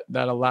it that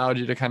allowed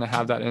you to kind of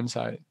have that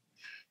insight?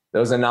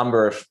 There was a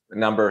number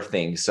of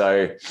things.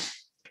 So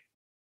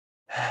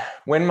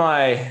when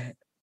my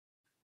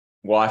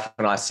wife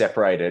and I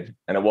separated,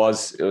 and it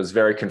was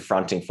very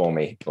confronting for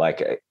me.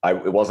 Like it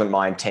wasn't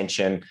my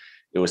intention.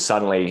 It was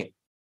suddenly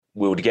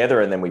we were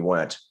together and then we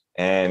weren't.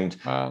 And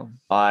wow.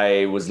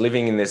 I was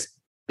living in this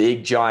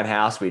big giant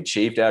house. We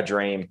achieved our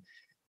dream.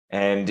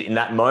 And in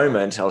that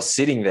moment, I was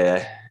sitting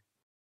there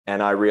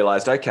and I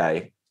realized,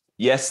 okay,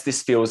 yes,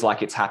 this feels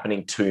like it's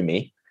happening to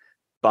me,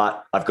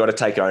 but I've got to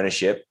take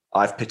ownership.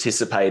 I've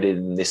participated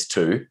in this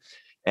too.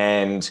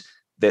 And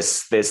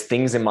there's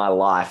things in my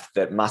life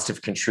that must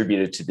have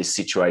contributed to this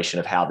situation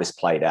of how this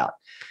played out.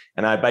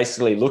 And I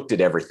basically looked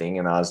at everything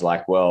and I was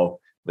like, well,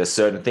 there's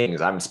certain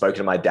things. I haven't spoken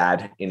to my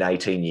dad in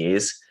 18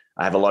 years.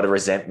 I have a lot of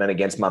resentment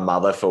against my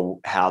mother for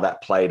how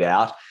that played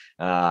out.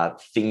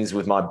 Things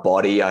with my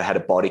body. I had a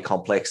body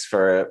complex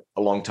for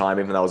a long time,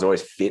 even though I was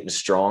always fit and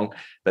strong.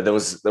 But there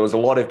was a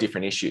lot of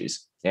different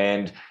issues.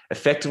 And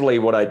effectively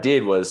what I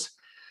did was,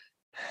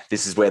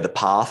 this is where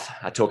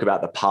I talk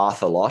about the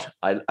path a lot.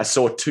 I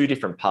saw two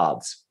different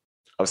paths.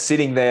 I was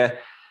sitting there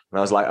and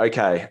I was like,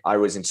 okay, I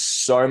was in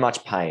so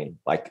much pain,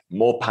 like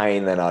more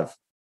pain than I've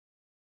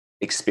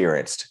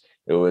experienced.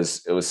 It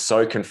was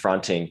so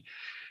confronting.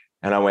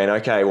 And I went,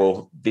 okay,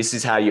 well, this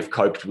is how you've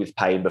coped with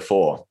pain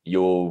before.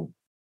 You'll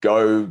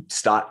go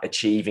start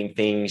achieving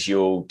things.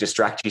 You'll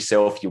distract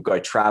yourself. You'll go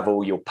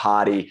travel. You'll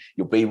party.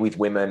 You'll be with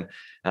women.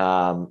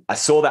 I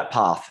saw that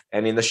path.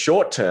 And in the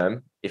short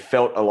term, it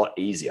felt a lot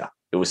easier.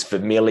 It was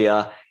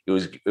familiar.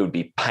 It would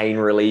be pain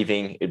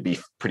relieving. It'd be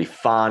pretty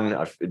fun.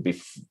 It'd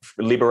be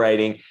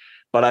liberating.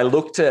 But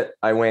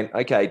I went,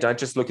 okay, don't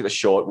just look at the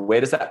short. Where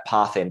does that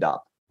path end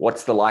up?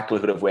 What's the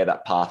likelihood of where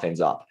that path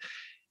ends up?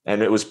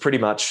 And it was pretty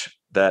much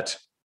that,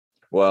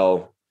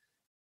 well,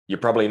 you're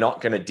probably not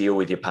going to deal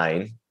with your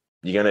pain.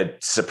 You're going to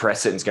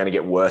suppress it and it's going to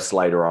get worse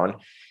later on.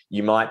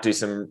 You might do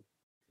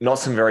not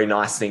some very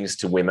nice things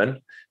to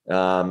women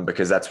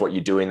because that's what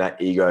you do in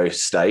that ego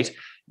state.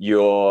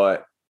 You're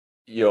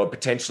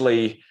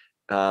potentially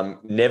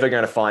never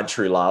going to find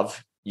true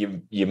love.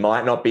 You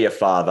might not be a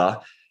father.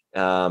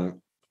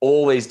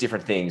 All these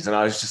different things. And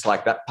I was just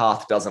like, that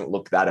path doesn't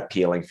look that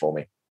appealing for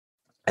me.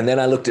 And then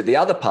I looked at the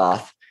other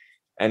path,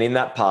 and in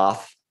that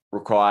path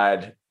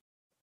required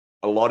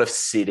a lot of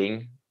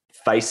sitting,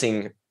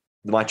 facing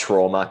my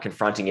trauma,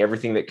 confronting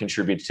everything that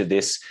contributed to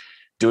this,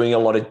 doing a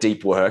lot of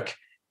deep work.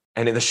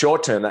 And in the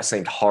short term, that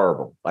seemed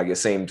horrible. Like it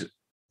seemed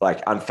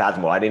like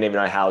unfathomable. I didn't even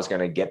know how I was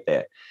going to get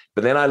there.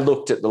 But then I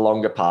looked at the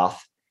longer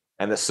path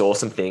and I saw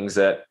some things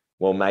that,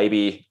 well,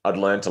 maybe I'd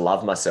learn to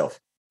love myself.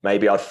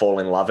 Maybe I'd fall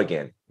in love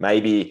again.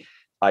 Maybe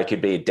I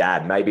could be a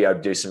dad. Maybe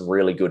I'd do some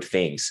really good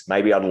things.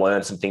 Maybe I'd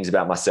learn some things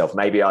about myself.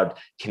 Maybe I'd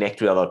connect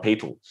with other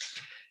people.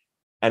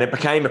 And it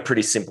became a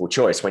pretty simple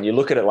choice. When you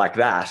look at it like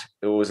that,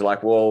 it was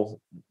like, well,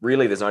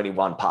 really, there's only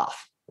one path.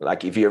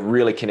 Like if you're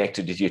really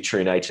connected to your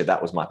true nature,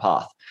 that was my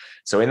path.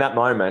 So in that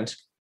moment,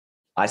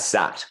 I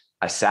sat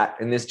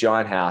in this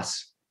giant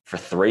house for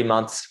 3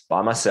 months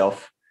by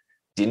myself,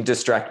 didn't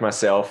distract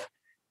myself.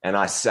 And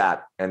I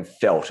sat and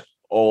felt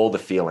all the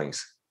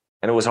feelings.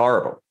 And it was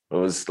horrible. It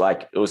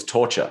was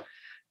torture.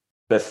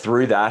 But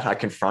through that, I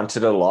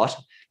confronted a lot.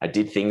 I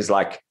did things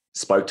like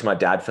spoke to my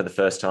dad for the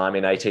first time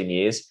in 18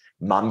 years.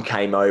 Mum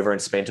came over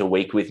and spent a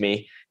week with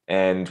me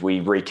and we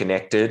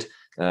reconnected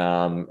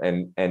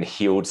and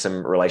healed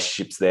some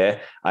relationships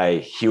there. I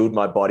healed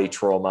my body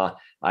trauma.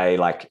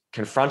 I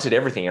confronted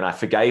everything and I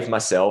forgave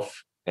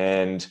myself,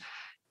 and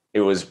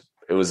it was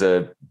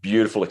a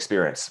beautiful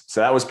experience.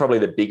 So that was probably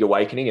the big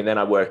awakening. And then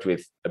I worked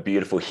with a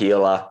beautiful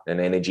healer, an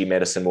energy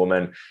medicine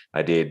woman.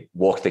 I did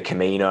walk the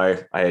Camino.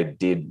 I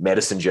did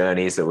medicine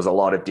journeys. There was a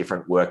lot of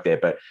different work there.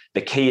 But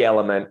the key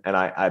element, and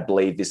I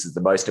believe this is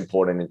the most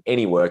important in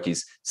any work,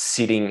 is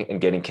sitting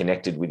and getting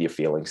connected with your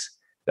feelings.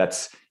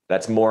 That's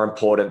more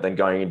important than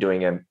going and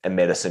doing a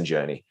medicine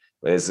journey.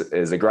 There's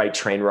a great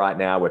trend right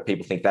now where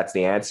people think that's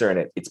the answer,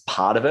 and it's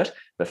part of it.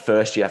 But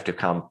first, you have to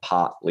become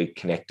partly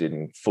connected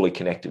and fully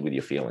connected with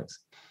your feelings.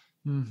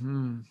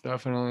 Mm-hmm.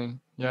 Definitely.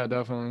 Yeah,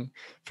 definitely.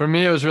 For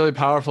me, it was really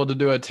powerful to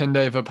do a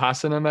 10-day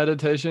Vipassana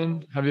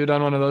meditation. Have you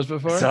done one of those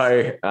before?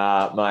 So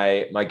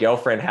my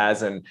girlfriend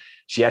has, and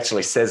she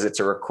actually says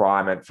it's a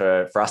requirement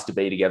for us to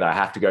be together. I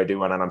have to go do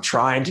one, and I'm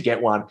trying to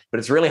get one, but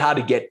it's really hard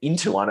to get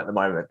into one at the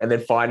moment and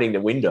then finding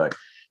the window.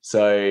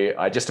 So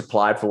I just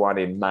applied for one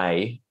in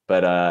May,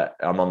 but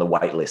I'm on the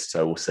wait list,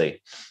 so we'll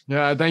see.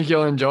 Yeah, I think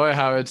you'll enjoy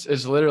how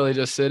it's literally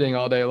just sitting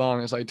all day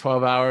long. It's like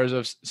 12 hours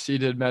of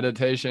seated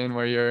meditation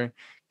where you're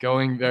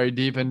going very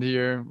deep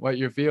into what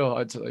you feel.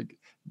 It's like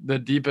the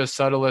deepest,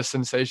 subtlest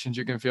sensations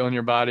you can feel in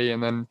your body,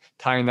 and then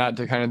tying that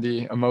to kind of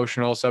the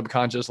emotional,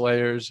 subconscious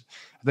layers.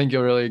 I think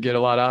you'll really get a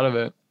lot out of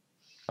it.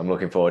 I'm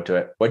looking forward to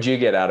it. What did you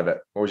get out of it?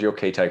 What was your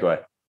key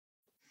takeaway?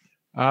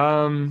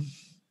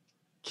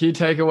 Key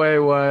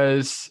takeaway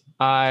was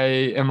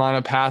I am on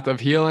a path of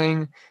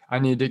healing. I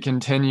need to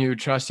continue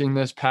trusting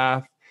this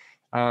path.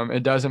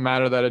 It doesn't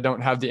matter that I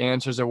don't have the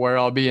answers of where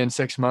I'll be in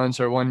 6 months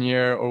or 1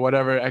 year or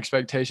whatever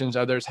expectations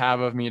others have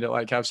of me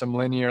to have some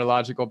linear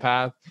logical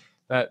path,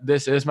 that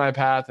this is my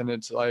path. And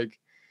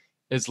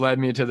it's led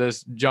me to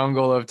this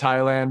jungle of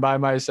Thailand by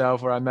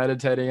myself where I'm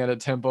meditating at a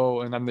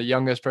temple and I'm the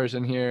youngest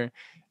person here.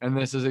 And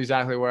this is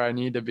exactly where I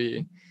need to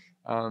be.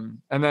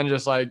 And then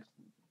just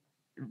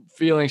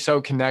feeling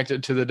so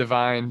connected to the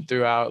divine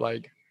throughout,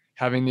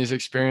 having these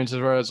experiences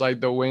where it's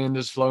like the wind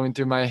is flowing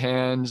through my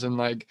hands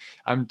and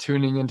I'm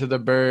tuning into the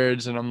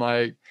birds and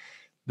I'm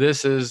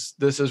this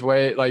is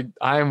way,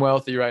 I am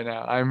wealthy right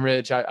now. I'm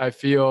rich. I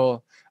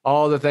feel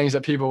all the things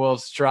that people will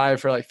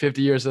strive for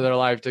 50 years of their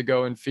life to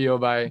go and feel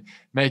by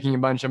making a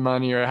bunch of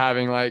money or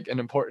having an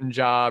important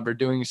job or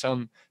doing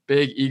some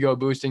big ego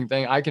boosting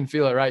thing. I can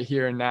feel it right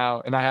here and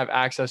now. And I have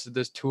access to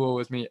this tool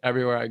with me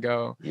everywhere I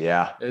go.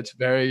 Yeah. It's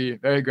very,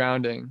 very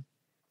grounding.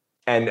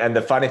 And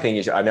the funny thing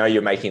is, I know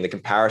you're making the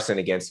comparison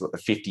against the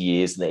 50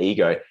 years and the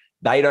ego.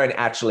 They don't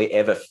actually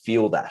ever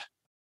feel that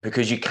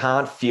because you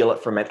can't feel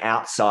it from an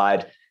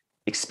outside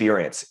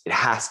experience. It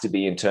has to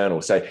be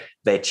internal. So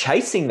they're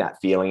chasing that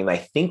feeling and they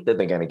think that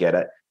they're going to get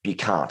it, but you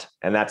can't.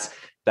 And that's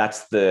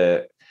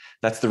the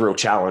real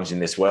challenge in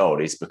this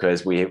world, is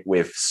because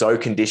we're so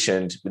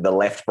conditioned with the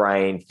left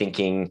brain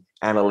thinking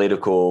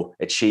analytical,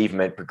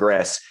 achievement,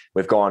 progress.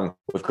 We've got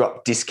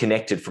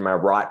disconnected from our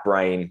right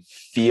brain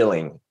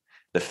feeling,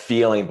 the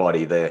feeling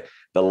body, the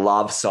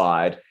love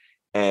side.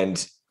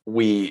 And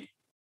we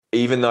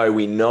even though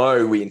we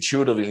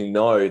intuitively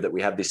know that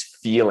we have this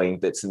feeling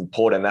that's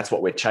important, that's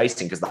what we're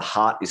chasing because the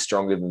heart is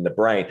stronger than the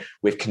brain.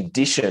 We've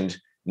conditioned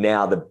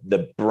now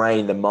the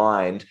brain, the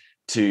mind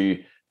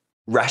to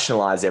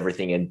rationalize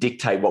everything and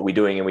dictate what we're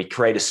doing. And we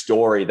create a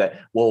story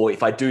that, well,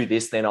 if I do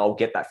this, then I'll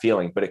get that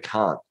feeling, but it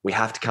can't. We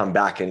have to come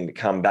back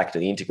to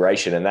the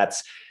integration. And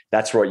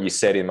that's what you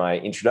said in my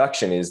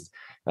introduction is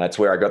that's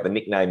where I got the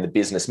nickname, the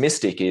business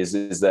mystic is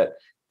that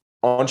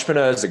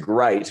entrepreneurs are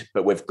great,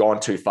 but we've gone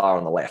too far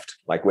on the left.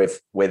 Like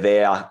we're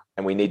there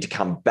and we need to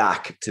come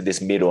back to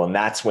this middle. And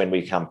that's when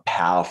we become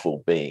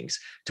powerful beings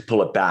to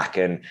pull it back.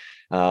 And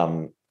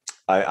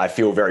I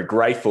feel very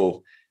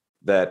grateful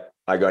that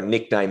I got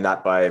nicknamed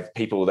that by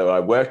people that I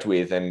worked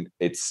with. And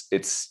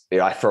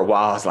for a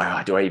while I was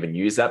like, do I even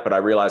use that? But I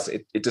realized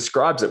it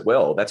describes it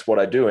well. That's what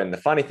I do. And the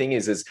funny thing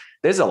is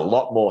there's a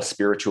lot more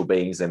spiritual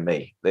beings than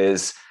me.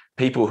 There's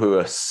people who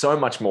are so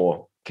much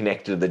more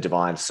connected to the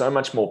divine, so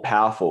much more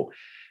powerful.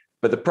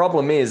 But the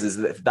problem is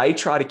that if they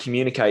try to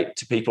communicate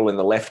to people in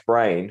the left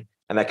brain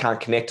and they can't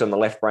connect on the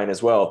left brain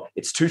as well,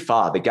 it's too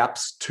far. The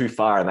gap's too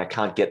far and they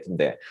can't get them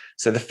there.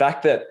 So the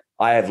fact that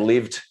I have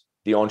lived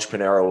the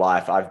entrepreneurial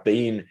life, I've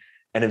been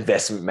an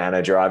investment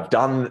manager, I've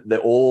done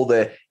all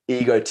the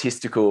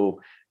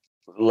egotistical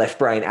left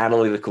brain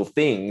analytical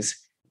things,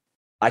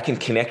 I can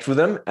connect with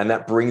them and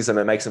that brings them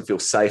and makes them feel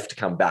safe to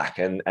come back.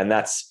 And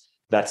that's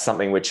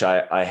something which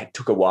I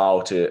took a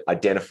while to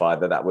identify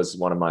that was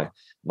one of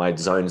my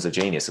zones of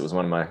genius. It was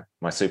one of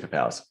my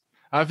superpowers.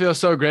 I feel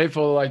so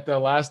grateful. Like the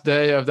last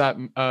day of that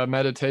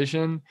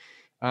meditation.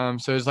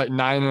 So it's like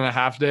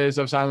 9.5 days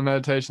of silent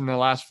meditation. The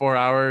last 4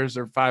 hours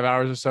or 5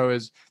 hours or so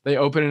is they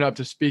open it up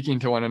to speaking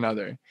to one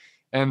another.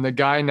 And the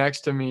guy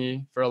next to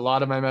me for a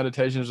lot of my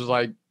meditations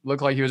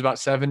looked like he was about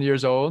 70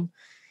 years old.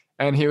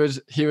 And he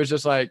was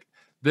just like,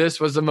 this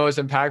was the most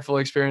impactful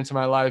experience of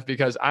my life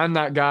because I'm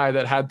that guy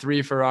that had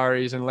 3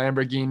 Ferraris and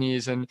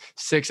Lamborghinis and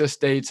 6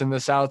 estates in the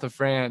south of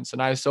France.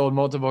 And I sold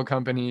multiple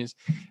companies.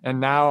 And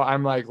now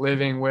I'm like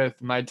living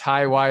with my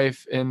Thai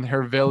wife in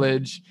her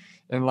village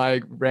in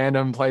like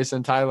random place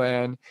in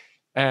Thailand.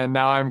 And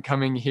now I'm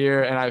coming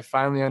here and I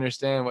finally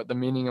understand what the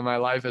meaning of my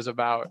life is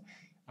about.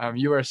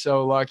 You are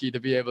so lucky to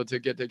be able to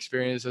get to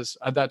experience this.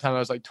 At that time, I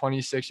was like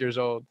 26 years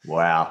old.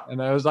 Wow. And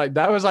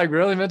that was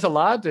really meant a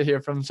lot to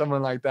hear from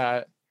someone like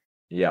that.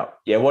 Yeah.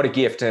 What a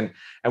gift. And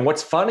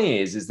what's funny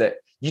is that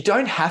you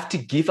don't have to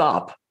give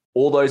up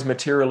all those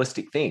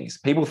materialistic things.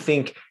 People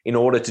think in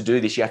order to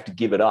do this, you have to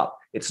give it up.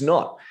 It's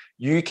not.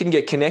 You can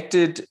get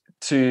connected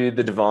to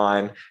the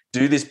divine,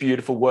 do this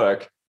beautiful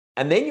work,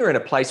 and then you're in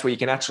a place where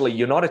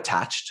you're not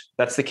attached.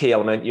 That's the key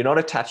element. You're not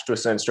attached to a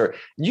certain story.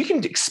 You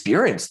can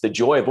experience the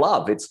joy of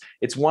love.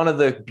 It's one of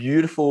the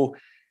beautiful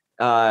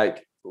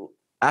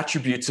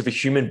attributes of a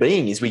human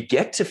being is we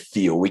get to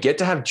feel, we get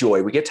to have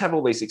joy, we get to have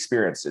all these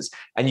experiences,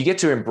 and you get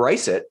to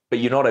embrace it, but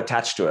you're not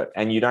attached to it.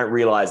 And you don't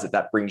realize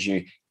that brings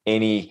you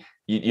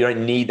you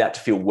don't need that to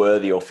feel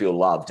worthy or feel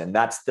loved. And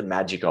that's the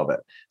magic of it.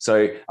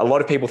 So a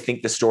lot of people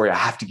think the story, I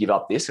have to give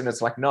up this. And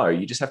it's like, no,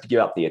 you just have to give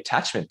up the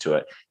attachment to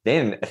it.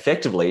 Then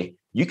effectively,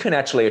 you can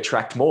actually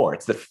attract more.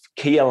 It's the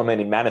key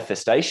element in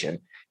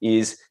manifestation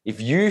is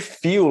if you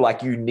feel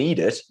like you need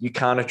it, you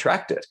can't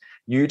attract it.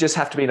 You just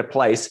have to be in a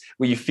place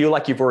where you feel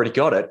like you've already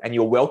got it and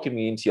you're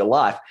welcoming into your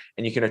life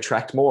and you can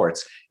attract more.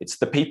 It's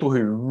the people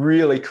who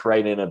really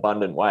create in an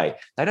abundant way.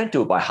 They don't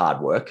do it by hard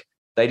work.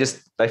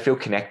 They feel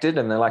connected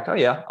and they're like, oh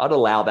yeah, I'd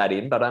allow that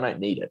in, but I don't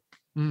need it.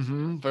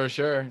 Mm-hmm, for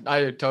sure.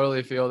 I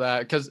totally feel that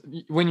because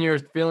when you're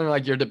feeling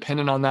like you're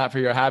dependent on that for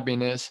your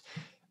happiness,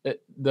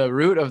 the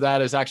root of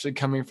that is actually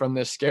coming from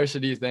this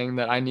scarcity thing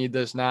that I need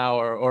this now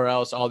or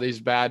else all these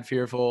bad,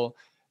 fearful,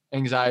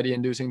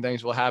 anxiety-inducing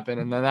things will happen.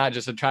 And then that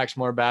just attracts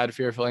more bad,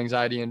 fearful,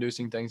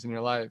 anxiety-inducing things in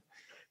your life.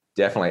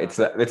 Definitely.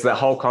 It's the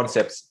whole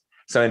concept.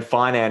 So in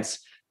finance,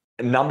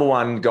 number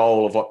one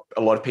goal of what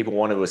a lot of people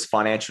wanted was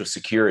financial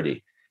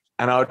security.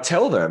 And I would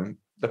tell them,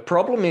 the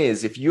problem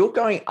is if you're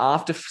going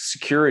after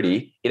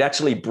security, it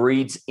actually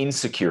breeds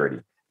insecurity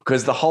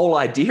because the whole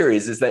idea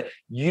is that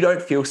you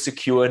don't feel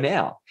secure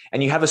now.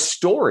 And you have a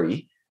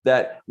story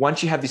that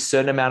once you have this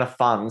certain amount of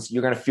funds,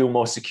 you're going to feel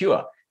more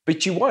secure,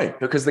 but you won't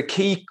because the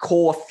key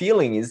core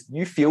feeling is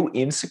you feel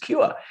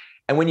insecure.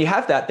 And when you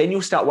have that, then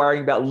you'll start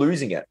worrying about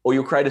losing it or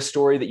you'll create a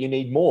story that you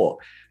need more.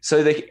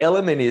 So the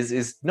element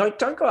is no,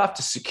 don't go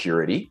after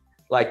security.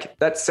 Like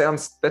that's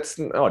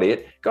not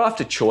it. Go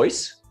after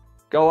choice.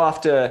 Go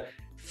after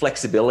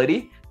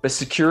flexibility, but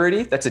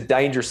security, that's a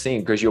dangerous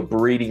thing because you're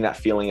breeding that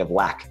feeling of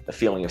lack, the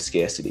feeling of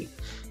scarcity.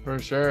 For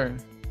sure.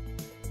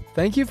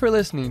 Thank you for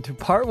listening to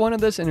part 1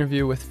 of this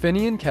interview with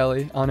Finian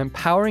Kelly on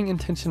empowering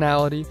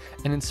intentionality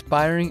and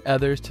inspiring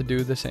others to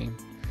do the same.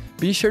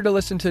 Be sure to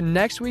listen to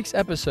next week's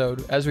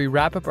episode as we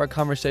wrap up our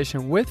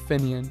conversation with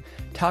Finian,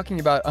 talking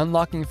about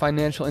unlocking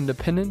financial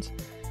independence,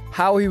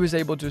 how he was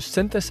able to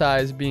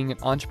synthesize being an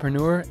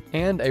entrepreneur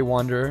and a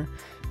wanderer,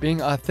 being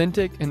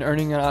authentic and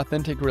earning an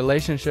authentic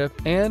relationship,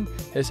 and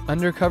his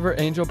undercover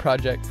angel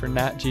project for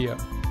Nat Geo.